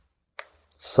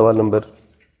سوال نمبر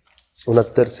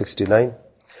 69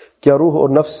 کیا روح اور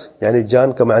نفس یعنی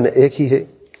جان کا معنی ایک ہی ہے؟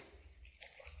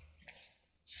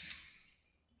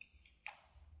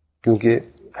 کیونکہ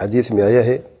حدیث میں آیا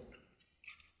ہے،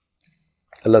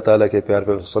 اللہ تعالیٰ کے پیارے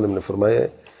پیغمبر صلی اللہ علیہ وسلم نے فرمایا ہے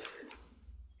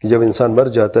کہ جب انسان مر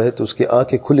جاتا ہے تو اس کی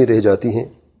آنکھیں کھلی رہ جاتی ہیں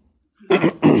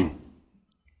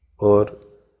اور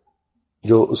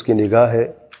جو اس کی نگاہ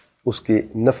ہے اس کی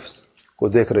نفس کو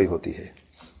دیکھ رہی ہوتی ہے۔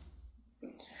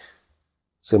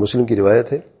 سے مسلم کی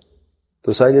روایت ہے۔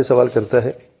 تو سائل یہ سوال کرتا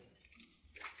ہے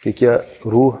کہ کیا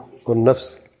روح اور نفس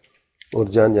اور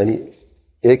جان یعنی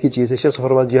ایک ہی چیز ہے؟ شخص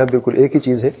فرمایا جی ہاں بالکل ایک ہی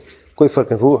چیز ہے، کوئی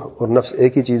فرق نہیں، روح اور نفس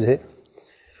ایک ہی چیز ہے،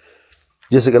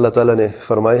 جیسے کہ اللہ تعالیٰ نے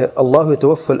فرمایا ہے اللہ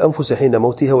یتوفی الانفس حین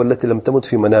موتها والتي لم تمت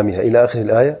في منامها الى آخر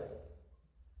الآیہ،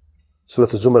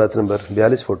 سورۃ الزمر آیت نمبر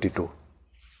 42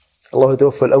 اللہ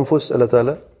یتوفی الانفس، اللہ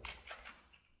تعالیٰ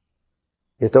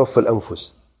یتوفی الانفس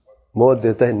موت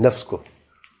دیتا ہے نفس کو،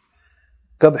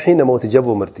 کب؟ حین موت، جب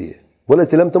وہ مرتی ہے،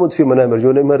 والتي لم تمت في منامها،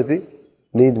 جو نہیں مرتی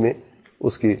نیند میں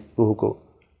اس کی روح کو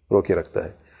روکے رکھتا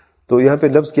ہے۔ تو یہاں پہ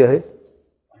لفظ کیا ہے؟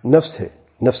 نفس ہے،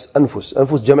 نفس، انفس،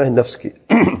 انفس جمع ہے نفس کی۔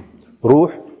 روح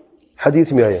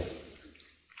حدیث میں آیا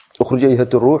اخرج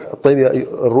ایھۃ الروح الطیب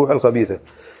الروح الخبیث،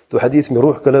 تو حدیث میں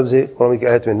روح کا لفظ ہے، قرآن کی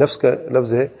آیت میں نفس کا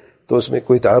لفظ ہے، تو اس میں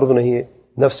کوئی تعارض نہیں ہے،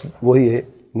 نفس وہی ہے،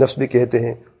 نفس بھی کہتے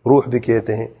ہیں، روح بھی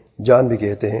کہتے ہیں، جان بھی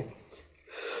کہتے ہیں،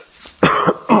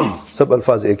 سب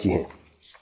الفاظ ایک ہی ہیں۔